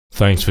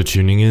Thanks for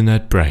tuning in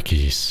at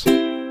Brackies.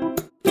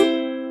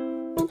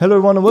 Hello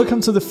everyone and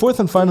welcome to the fourth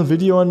and final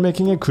video on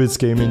making a quiz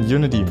game in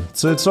Unity.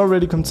 So it's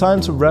already come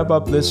time to wrap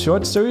up this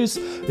short series.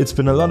 It's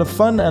been a lot of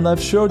fun and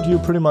I've showed you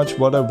pretty much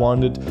what I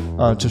wanted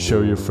to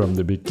show you from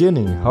the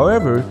beginning.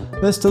 However,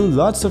 there's still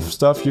lots of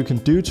stuff you can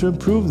do to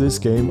improve this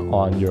game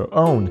on your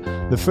own.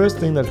 The first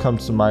thing that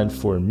comes to mind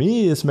for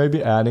me is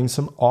maybe adding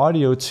some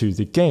audio to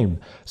the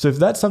game. So if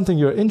that's something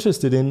you're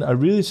interested in, I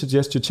really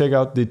suggest you check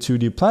out the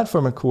 2D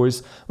platformer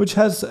course, which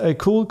has a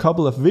cool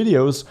couple of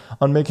videos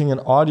on making an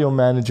audio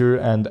manager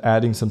and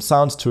adding some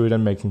sounds to it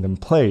and making them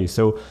play.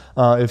 So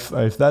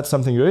if that's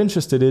something you're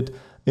interested in,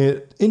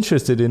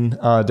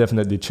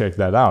 definitely check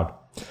that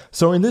out.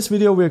 So in this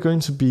video we're going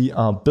to be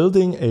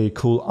building a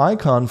cool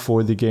icon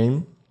for the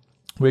game.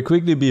 We're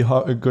quickly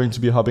going to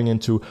be hopping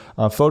into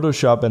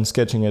Photoshop and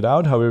sketching it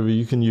out. However,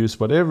 you can use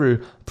whatever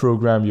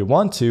program you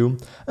want to.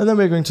 And then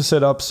we're going to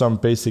set up some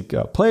basic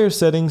player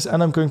settings,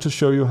 and I'm going to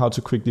show you how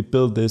to quickly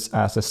build this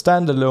as a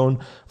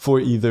standalone for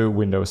either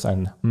Windows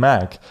and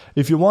Mac.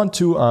 If you want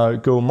to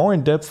go more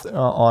in depth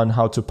on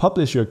how to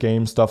publish your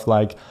game, stuff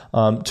like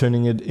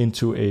turning it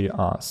into a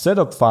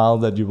setup file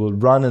that you will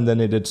run and then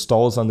it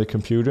installs on the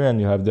computer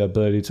and you have the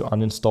ability to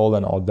uninstall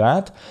and all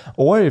that.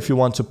 Or if you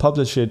want to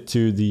publish it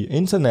to the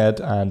internet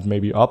and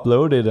maybe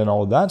upload it and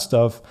all that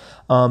stuff,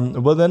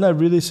 well then I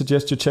really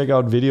suggest you check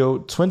out video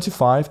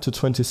 25 to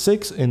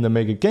 26 in the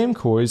Make a Game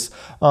course,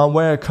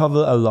 where I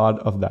cover a lot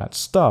of that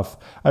stuff.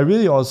 I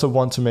really also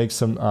want to make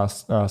some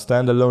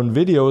standalone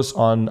videos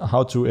on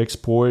how to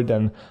export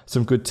and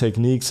some good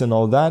techniques and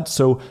all that.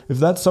 So if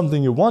that's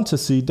something you want to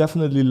see,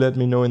 definitely let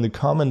me know in the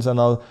comments and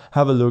I'll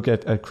have a look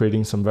at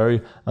creating some very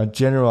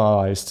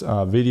generalized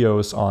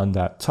videos on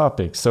that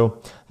topic.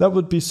 So that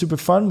would be super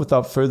fun.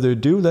 Without further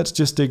ado, let's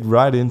just dig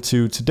right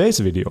into today's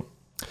video.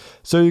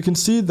 So you can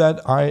see that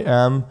I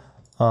am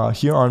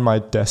here on my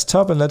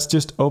desktop, and let's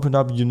just open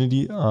up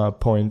Unity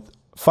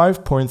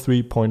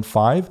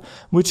 5.3.5,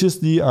 which is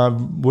the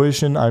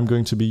version I'm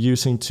going to be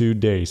using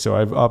today. So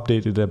I've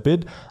updated a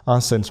bit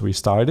since we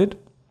started.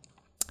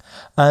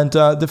 And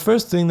the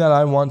first thing that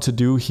I want to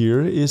do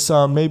here is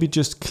maybe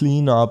just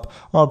clean up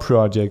our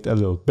project a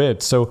little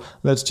bit. So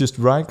let's just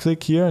right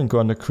click here and go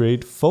under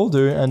create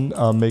folder and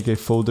make a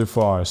folder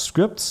for our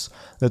scripts.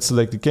 Let's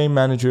select the game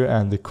manager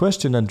and the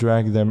question and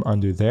drag them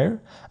under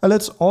there. And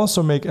let's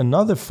also make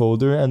another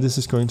folder, and this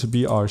is going to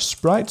be our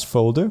sprites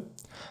folder.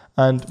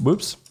 And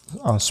whoops,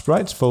 our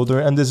sprites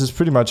folder, and this is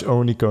pretty much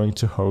only going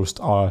to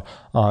host our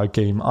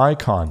game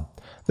icon.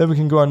 Then we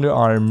can go under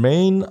our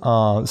main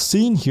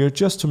scene here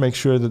just to make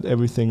sure that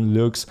everything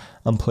looks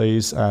and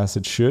plays as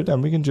it should.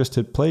 And we can just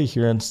hit play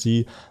here and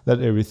see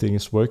that everything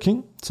is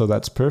working. So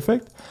that's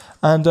perfect.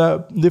 And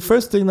the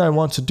first thing that I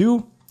want to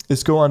do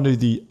is go under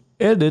the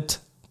edit,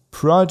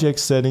 project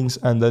settings,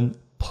 and then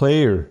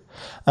player.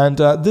 And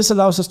this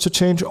allows us to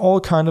change all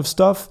kind of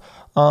stuff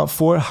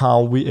for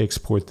how we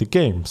export the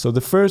game. So the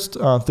first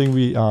thing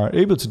we are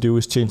able to do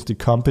is change the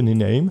company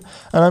name.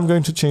 And I'm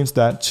going to change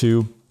that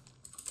to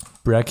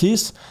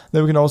Brackies.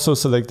 Then we can also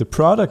select the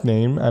product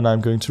name, and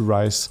I'm going to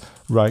write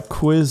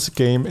quiz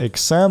game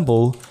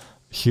example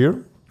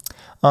here.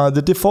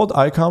 The default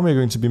icon, we're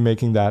going to be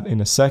making that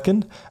in a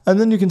second. And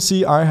then you can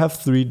see I have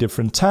 3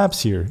 different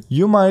tabs here.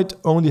 You might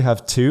only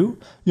have 2,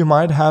 you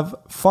might have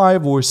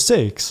 5 or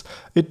 6.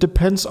 It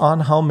depends on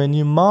how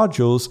many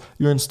modules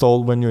you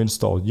install when you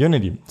install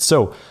Unity.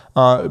 So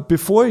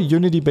before,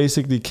 Unity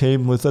basically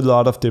came with a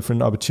lot of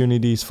different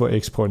opportunities for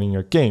exporting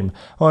your game.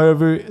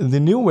 However, the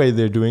new way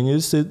they're doing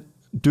it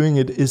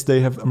is they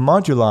have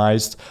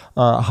modularized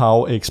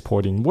how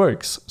exporting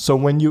works. So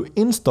when you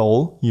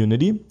install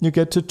Unity, you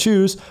get to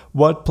choose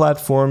what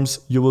platforms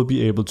you will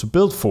be able to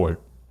build for.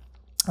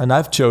 And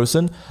I've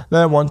chosen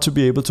that I want to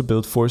be able to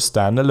build for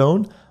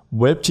standalone,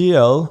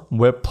 WebGL,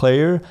 web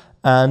player,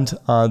 and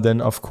then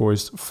of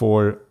course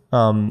for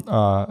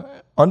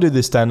under the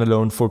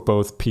standalone for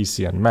both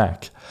PC and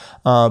Mac.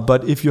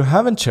 But if you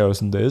haven't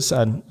chosen this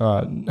and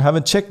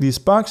haven't checked these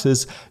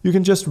boxes, you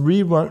can just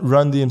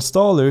rerun the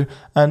installer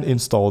and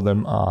install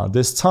them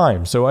this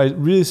time. So I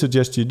really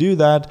suggest you do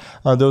that.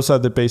 Those are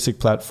the basic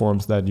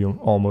platforms that you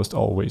almost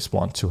always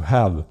want to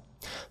have.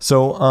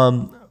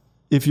 So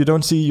if you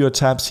don't see your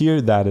tabs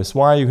here, that is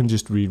why. You can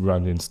just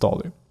rerun the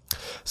installer.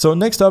 So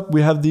next up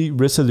we have the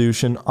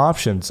resolution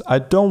options. I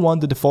don't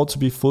want the default to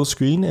be full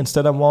screen.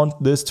 Instead I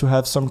want this to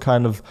have some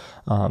kind of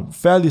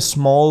fairly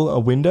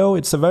small window.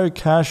 It's a very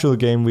casual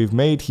game we've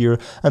made here,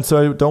 and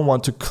so I don't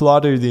want to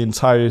clutter the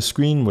entire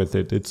screen with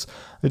it.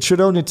 It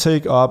should only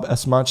take up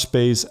as much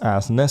space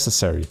as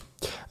necessary.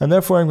 And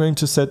therefore I'm going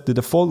to set the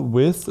default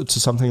width to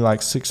something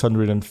like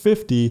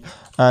 650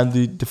 and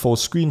the default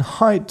screen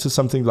height to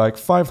something like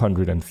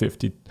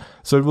 550.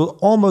 So it will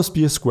almost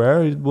be a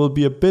square, it will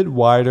be a bit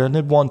wider and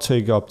it won't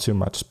take up too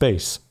much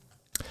space.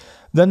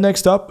 Then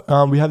next up,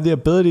 we have the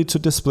ability to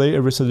display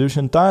a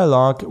resolution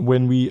dialog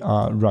when we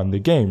run the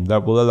game.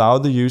 That will allow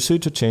the user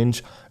to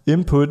change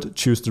input,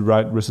 choose the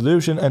right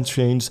resolution, and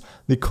change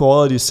the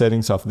quality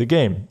settings of the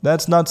game.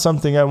 That's not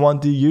something I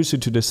want the user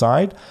to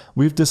decide.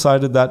 We've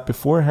decided that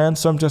beforehand,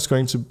 so I'm just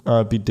going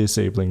to be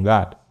disabling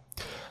that.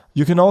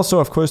 You can also,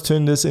 of course,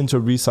 turn this into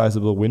a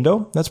resizable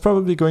window. That's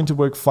probably going to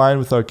work fine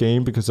with our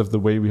game because of the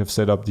way we have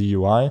set up the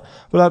UI,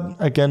 but I'm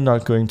again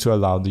not going to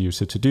allow the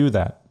user to do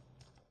that.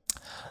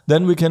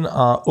 Then we can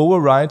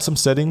override some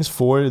settings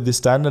for the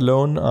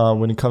standalone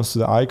when it comes to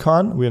the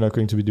icon. We're not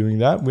going to be doing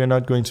that. We're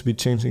not going to be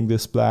changing the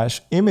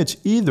splash image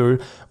either,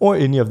 or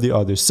any of the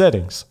other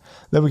settings.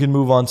 Then we can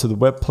move on to the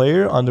web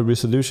player. Under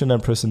resolution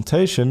and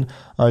presentation,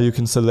 you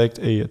can select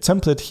a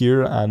template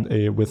here and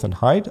a width and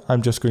height.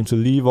 I'm just going to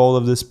leave all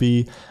of this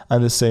be,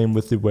 and the same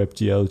with the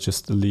WebGL,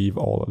 just leave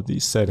all of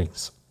these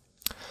settings.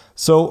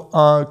 So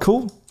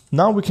cool.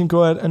 Now we can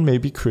go ahead and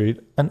maybe create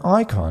an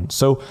icon.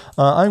 So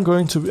I'm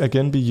going to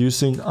again be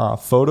using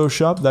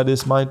Photoshop. That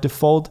is my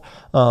default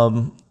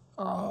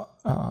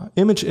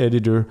image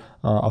editor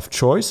of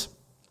choice.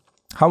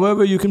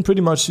 However, you can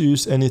pretty much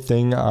use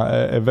anything.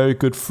 A very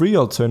good free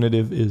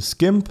alternative is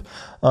GIMP,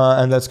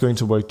 and that's going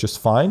to work just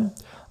fine.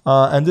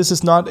 And this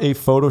is not a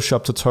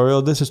Photoshop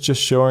tutorial. This is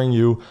just showing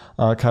you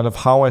kind of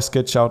how I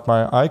sketch out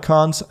my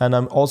icons, and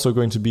I'm also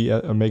going to be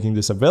making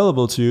this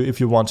available to you.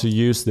 If you want to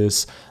use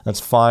this, that's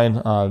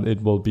fine.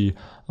 It will be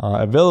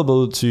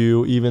available to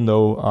you, even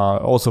though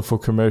also for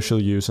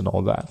commercial use and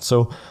all that.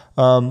 So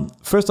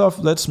first off,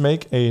 let's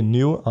make a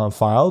new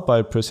file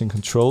by pressing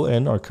Control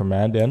N or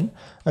Command N,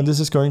 and this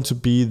is going to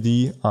be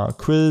the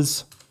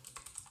quiz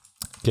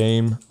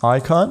game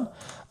icon.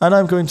 And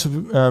I'm going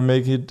to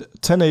make it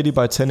 1080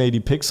 by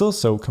 1080 pixels,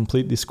 so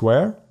completely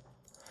square.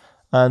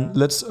 And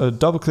let's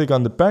double click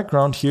on the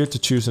background here to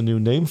choose a new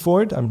name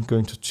for it. I'm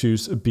going to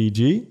choose a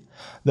BG.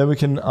 Then we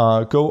can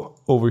go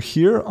over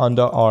here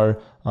under our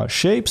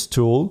shapes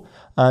tool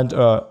and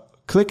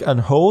click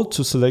and hold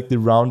to select the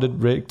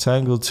rounded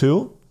rectangle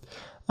tool.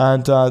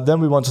 And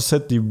then we want to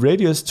set the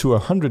radius to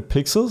 100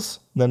 pixels.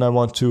 Then I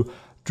want to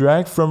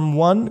drag from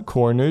one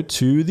corner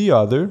to the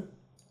other.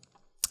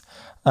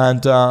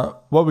 And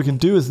what we can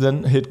do is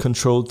then hit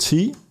Control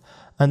T,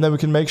 and then we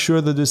can make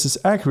sure that this is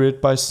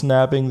accurate by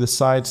snapping the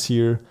sides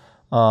here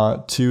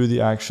to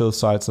the actual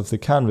sides of the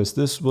canvas.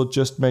 This will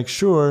just make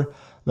sure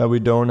that we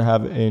don't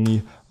have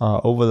any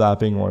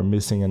overlapping or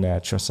missing an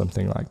edge or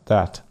something like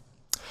that.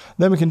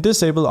 Then we can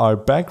disable our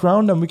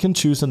background, and we can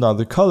choose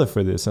another color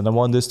for this. And I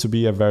want this to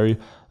be a very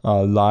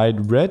light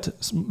red,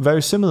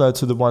 very similar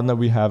to the one that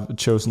we have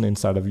chosen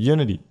inside of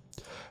Unity.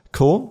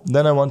 Cool.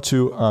 Then I want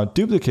to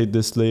duplicate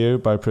this layer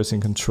by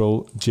pressing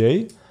Ctrl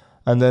J,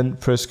 and then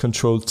press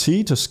Ctrl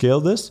T to scale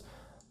this.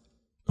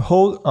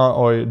 Hold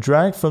or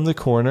drag from the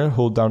corner,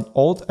 hold down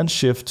Alt and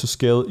Shift to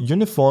scale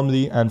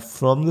uniformly and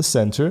from the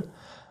center.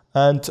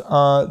 And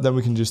then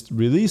we can just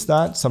release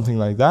that, something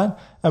like that.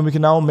 And we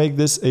can now make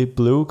this a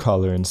blue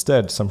color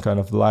instead, some kind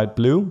of light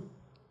blue,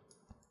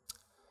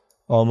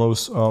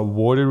 almost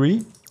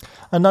watery.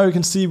 And now you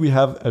can see we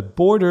have a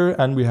border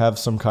and we have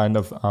some kind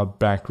of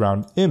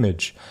background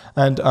image.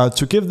 And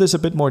to give this a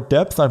bit more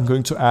depth, I'm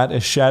going to add a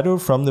shadow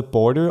from the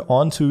border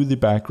onto the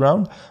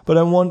background. But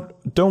I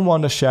don't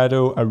want a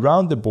shadow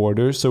around the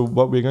border. So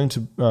what we're going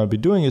to be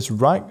doing is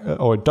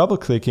double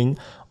clicking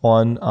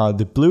on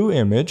the blue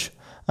image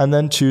and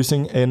then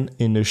choosing an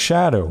inner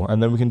shadow.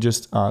 And then we can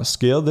just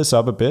scale this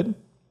up a bit.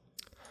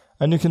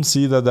 And you can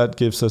see that that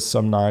gives us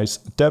some nice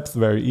depth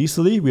very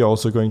easily. We're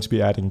also going to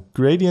be adding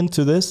gradient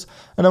to this.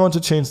 And I want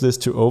to change this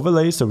to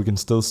overlay so we can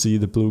still see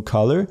the blue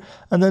color.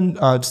 And then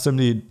just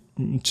simply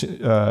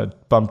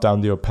bump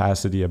down the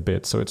opacity a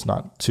bit so it's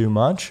not too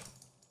much.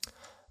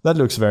 That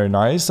looks very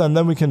nice. And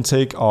then we can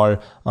take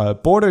our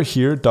border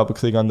here, double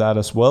click on that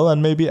as well,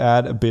 and maybe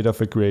add a bit of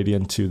a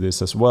gradient to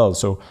this as well.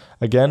 So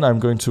again, I'm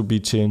going to be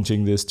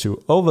changing this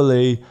to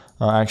overlay.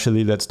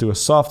 Actually, let's do a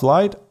soft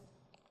light.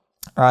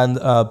 And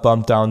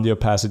bump down the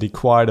opacity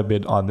quite a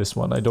bit on this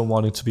one. I don't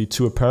want it to be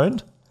too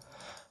apparent.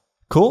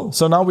 Cool.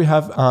 So now we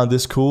have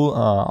this cool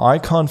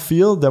icon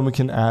field. Then we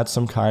can add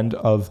some kind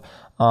of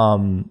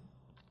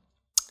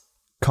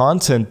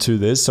content to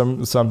this,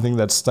 something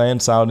that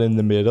stands out in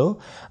the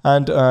middle.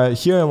 And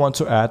here I want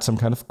to add some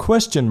kind of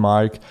question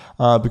mark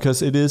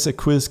because it is a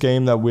quiz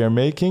game that we are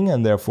making,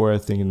 and therefore I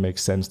think it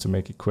makes sense to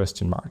make a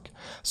question mark.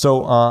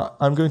 So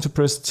I'm going to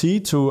press T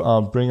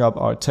to bring up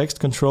our text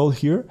control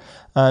here.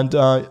 And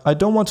I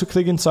don't want to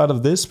click inside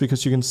of this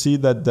because you can see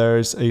that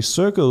there's a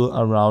circle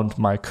around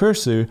my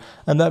cursor,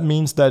 and that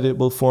means that it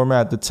will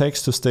format the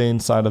text to stay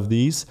inside of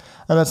these,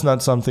 and that's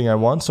not something I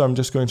want. So I'm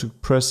just going to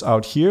press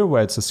out here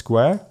where it's a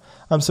square.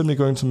 I'm simply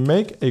going to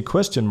make a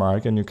question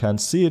mark, and you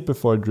can't see it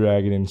before I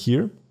drag it in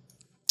here.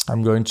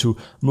 I'm going to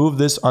move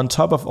this on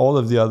top of all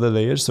of the other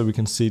layers so we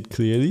can see it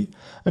clearly.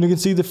 And you can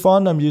see the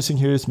font I'm using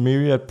here is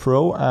Myriad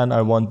Pro, and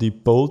I want the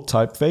bold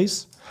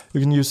typeface.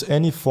 You can use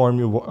any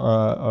form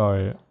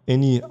or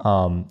any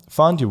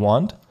font you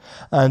want.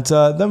 And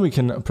then we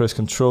can press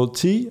Ctrl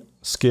T,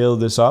 scale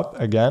this up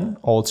again,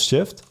 Alt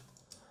Shift.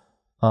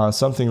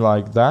 something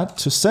like that.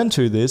 To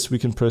center this, we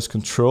can press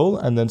Control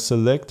and then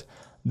select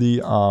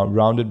the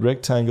rounded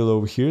rectangle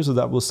over here. So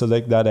that will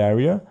select that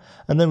area.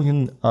 And then we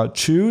can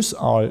choose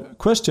our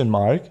question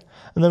mark.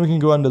 And then we can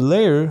go under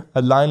Layer,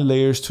 Align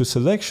Layers to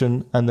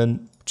Selection, and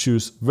then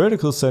choose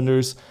Vertical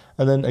Centers.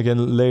 And then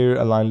again, Layer,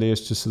 Align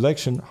Layers to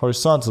Selection,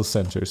 Horizontal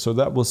Center. So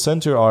that will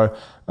center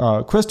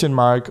our question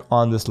mark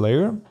on this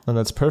layer. And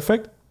that's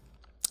perfect.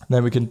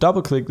 Then we can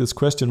double click this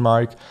question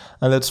mark,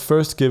 and let's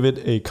first give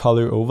it a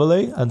color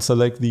overlay and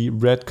select the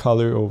red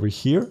color over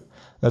here.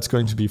 That's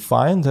going to be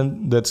fine.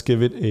 Then let's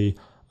give it a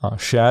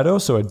shadow,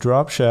 so a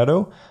drop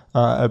shadow,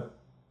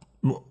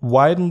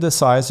 widen the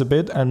size a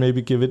bit and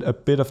maybe give it a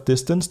bit of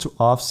distance to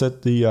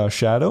offset the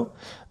shadow.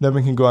 Then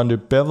we can go under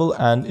bevel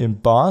and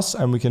emboss,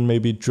 and we can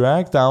maybe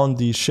drag down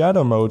the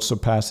shadow mode's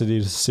opacity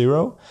to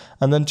 0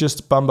 and then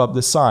just bump up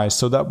the size.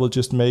 So that will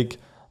just make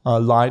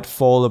light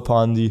fall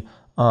upon the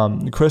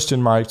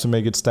question mark to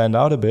make it stand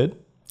out a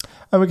bit.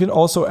 And we can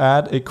also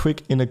add a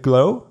quick inner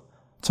glow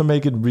to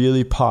make it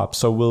really pop.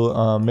 So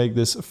we'll make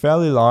this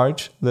fairly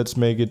large. Let's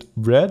make it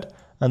red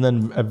and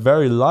then a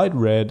very light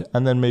red,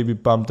 and then maybe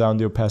bump down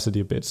the opacity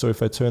a bit. So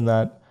if I turn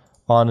that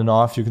on and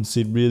off, you can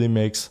see it really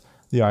makes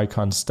the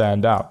icon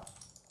stand out.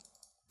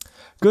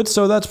 Good,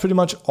 so that's pretty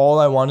much all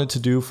I wanted to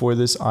do for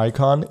this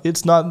icon.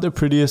 It's not the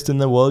prettiest in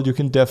the world. You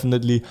can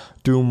definitely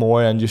do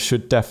more, and you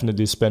should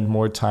definitely spend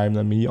more time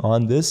than me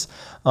on this.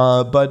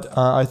 But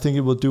I think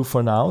it will do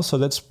for now. So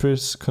let's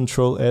press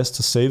Ctrl S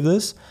to save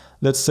this.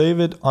 Let's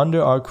save it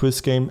under our quiz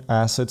game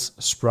assets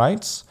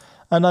sprites.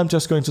 And I'm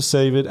just going to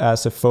save it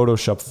as a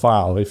Photoshop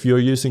file. If you're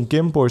using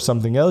GIMP or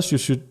something else, you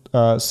should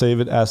save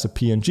it as a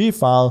PNG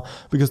file,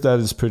 because that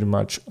is pretty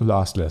much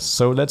lossless.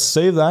 So let's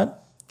save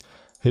that,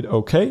 hit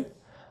OK.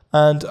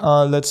 And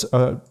let's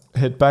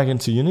head back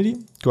into Unity,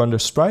 go under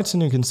sprites,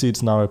 and you can see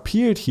it's now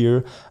appeared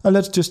here. And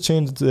let's just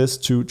change this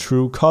to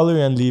true color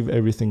and leave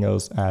everything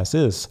else as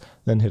is.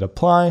 Then hit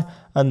apply,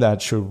 and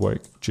that should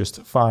work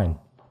just fine.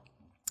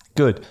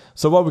 Good.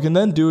 So what we can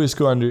then do is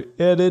go under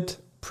edit,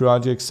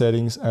 project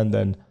settings, and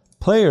then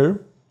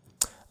player.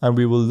 And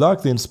we will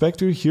lock the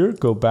inspector here,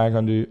 go back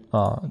under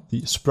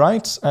the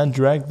sprites and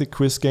drag the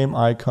quiz game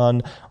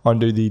icon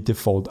under the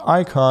default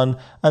icon,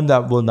 and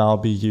that will now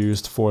be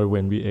used for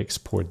when we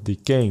export the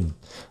game.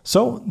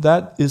 So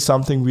that is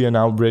something we are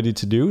now ready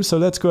to do. So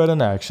let's go ahead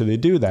and actually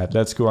do that.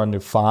 Let's go under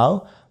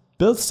File,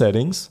 Build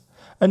Settings,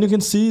 and you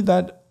can see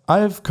that I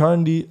have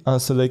currently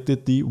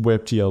selected the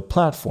WebGL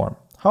platform.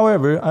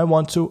 However, I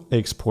want to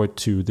export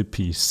to the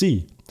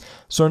PC.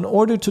 So in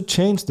order to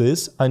change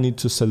this, I need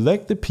to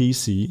select the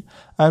PC,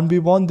 and we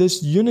want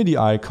this Unity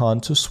icon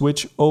to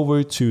switch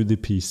over to the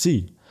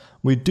PC.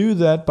 We do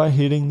that by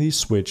hitting the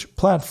Switch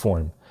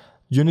platform.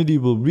 Unity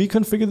will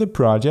reconfigure the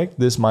project.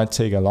 This might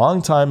take a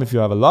long time if you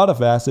have a lot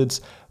of assets,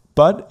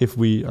 but if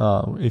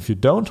you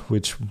don't,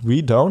 which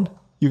we don't,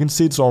 you can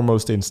see it's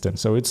almost instant.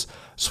 So it's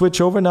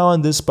switch over now,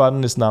 and this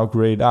button is now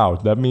grayed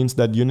out. That means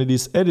that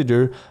Unity's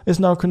editor is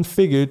now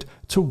configured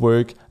to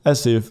work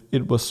as if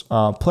it was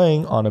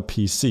playing on a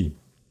PC.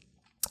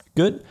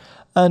 Good.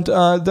 And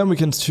then we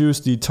can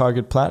choose the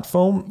target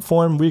platform.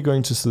 We're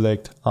going to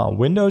select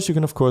Windows. You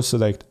can of course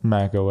select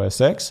Mac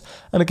OS X.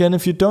 And again,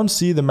 if you don't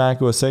see the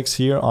Mac OS X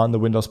here on the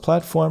Windows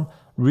platform,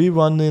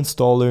 rerun the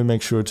installer,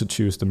 make sure to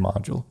choose the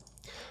module.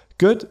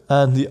 Good.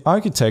 And the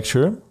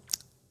architecture,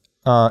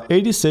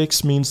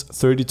 86 means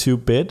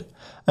 32-bit,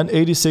 and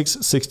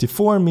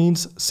 8664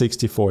 means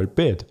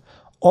 64-bit.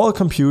 All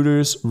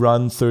computers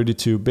run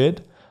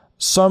 32-bit.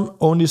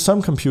 Only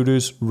some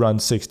computers run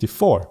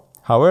 64.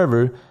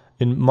 However,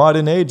 in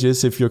modern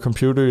ages, if your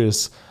computer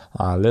is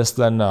less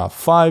than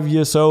 5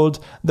 years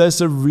old,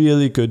 there's a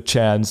really good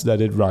chance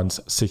that it runs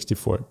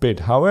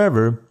 64-bit.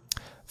 However,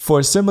 for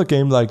a simple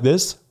game like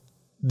this,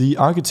 the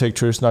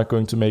architecture is not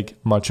going to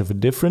make much of a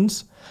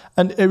difference,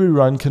 and every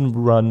run can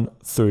run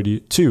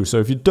 32. So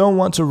if you don't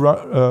want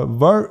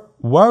to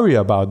worry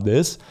about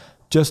this,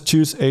 just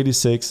choose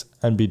 86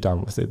 and be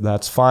done with it.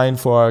 That's fine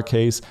for our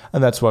case,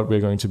 and that's what we're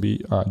going to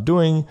be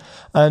doing.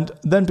 And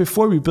then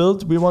before we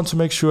build, we want to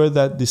make sure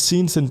that the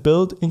scenes in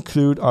build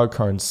include our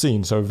current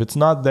scene. So if it's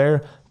not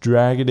there,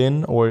 drag it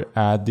in or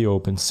add the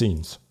open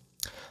scenes.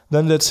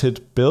 Then let's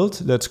hit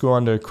build. Let's go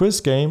under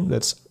quiz game.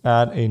 Let's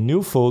add a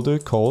new folder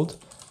called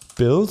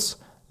builds.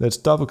 Let's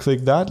double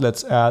click that.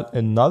 Let's add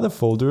another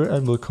folder,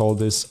 and we'll call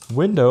this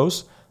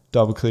Windows.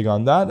 Double click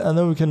on that, and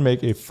then we can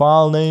make a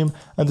file name,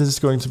 and this is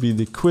going to be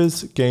the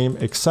quiz game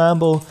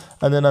example,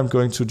 and then I'm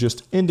going to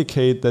just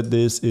indicate that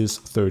this is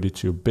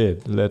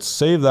 32-bit. Let's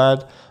save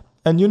that,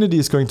 and Unity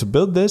is going to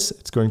build this.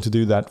 It's going to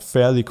do that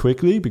fairly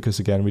quickly because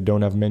again we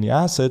don't have many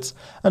assets,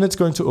 and it's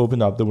going to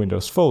open up the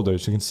Windows folder.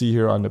 As you can see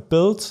here on the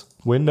build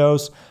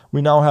Windows,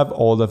 we now have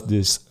all of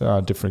this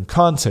different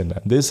content,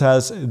 and this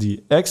has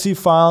the exe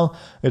file,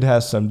 it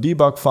has some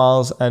debug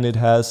files, and it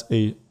has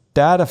a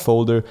data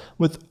folder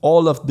with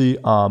all of the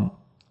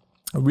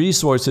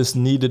resources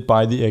needed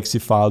by the exe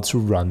file to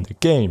run the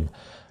game.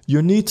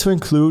 You need to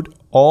include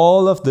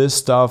all of this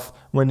stuff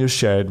when you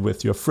share it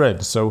with your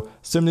friends. So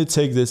simply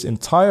take this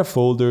entire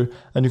folder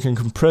and you can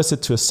compress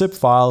it to a zip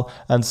file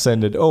and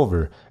send it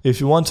over. If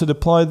you want to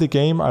deploy the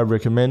game, I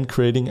recommend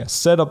creating a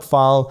setup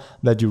file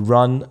that you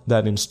run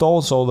that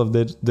installs all of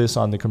this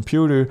on the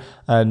computer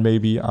and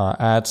maybe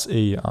adds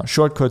a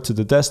shortcut to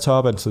the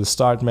desktop and to the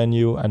start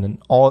menu and an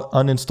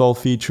uninstall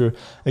feature.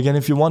 Again,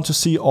 if you want to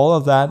see all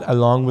of that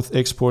along with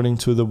exporting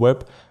to the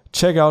web,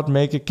 check out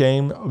Make a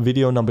Game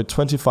video number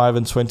 25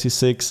 and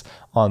 26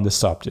 on the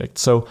subject.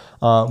 So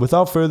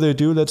without further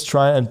ado, let's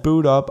try and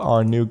boot up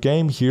our new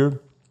game here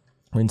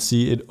and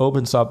see it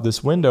opens up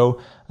this window,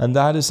 and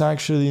that is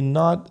actually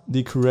not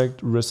the correct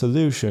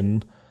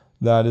resolution.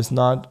 That is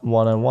not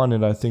what I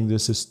wanted. I think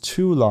this is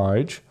too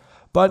large.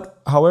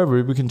 But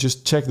however, we can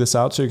just check this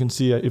out so you can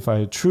see if I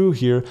hit true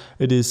here,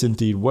 it is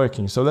indeed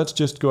working. So let's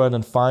just go ahead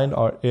and find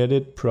our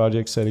edit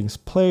project settings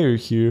player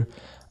here.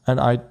 And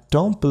I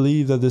don't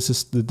believe that this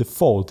is the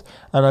default.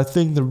 And I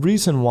think the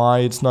reason why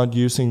it's not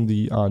using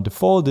the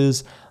default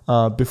is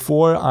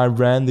before I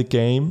ran the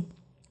game,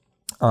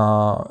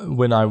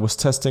 when I was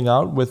testing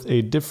out with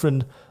a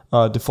different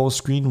default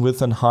screen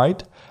width and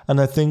height,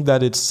 and I think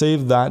that it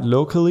saved that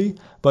locally,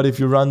 but if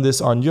you run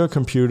this on your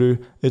computer,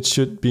 it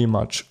should be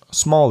much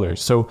smaller.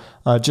 So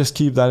just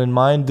keep that in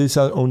mind. These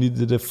are only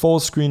the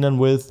default screen and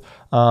width,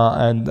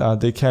 and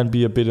they can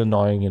be a bit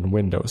annoying in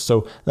Windows.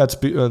 So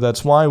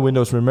that's why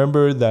Windows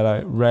remembered that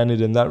I ran it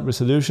in that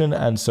resolution,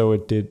 and so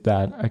it did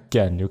that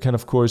again. You can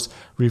of course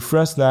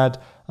refresh that.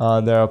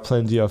 There are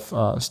plenty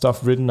of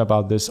stuff written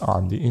about this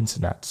on the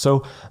internet.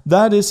 So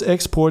that is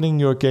exporting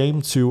your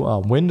game to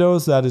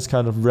Windows. That is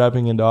kind of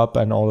wrapping it up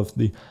and all of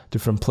the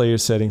different player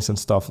settings and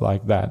stuff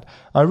like that.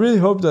 I really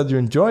hope that you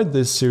enjoyed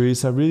this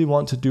series. I really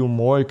want to do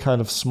more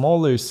kind of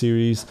smaller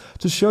series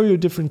to show you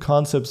different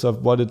concepts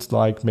of what it's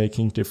like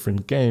making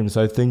different games.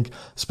 I think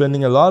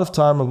spending a lot of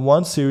time on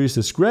one series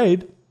is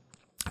great,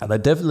 and I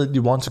definitely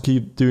want to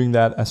keep doing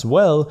that as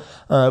well,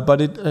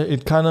 but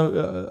it kind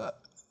of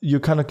you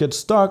kind of get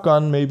stuck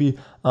on maybe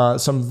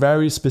some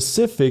very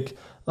specific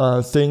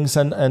things,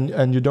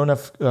 and you don't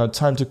have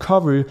time to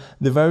cover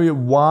the very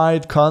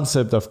wide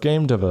concept of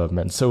game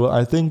development. So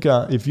I think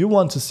if you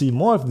want to see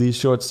more of these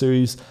short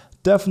series,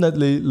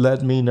 definitely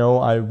let me know.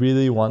 I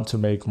really want to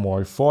make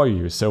more for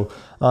you. So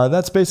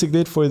that's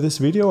basically it for this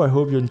video. I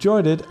hope you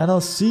enjoyed it, and I'll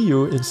see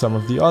you in some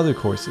of the other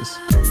courses.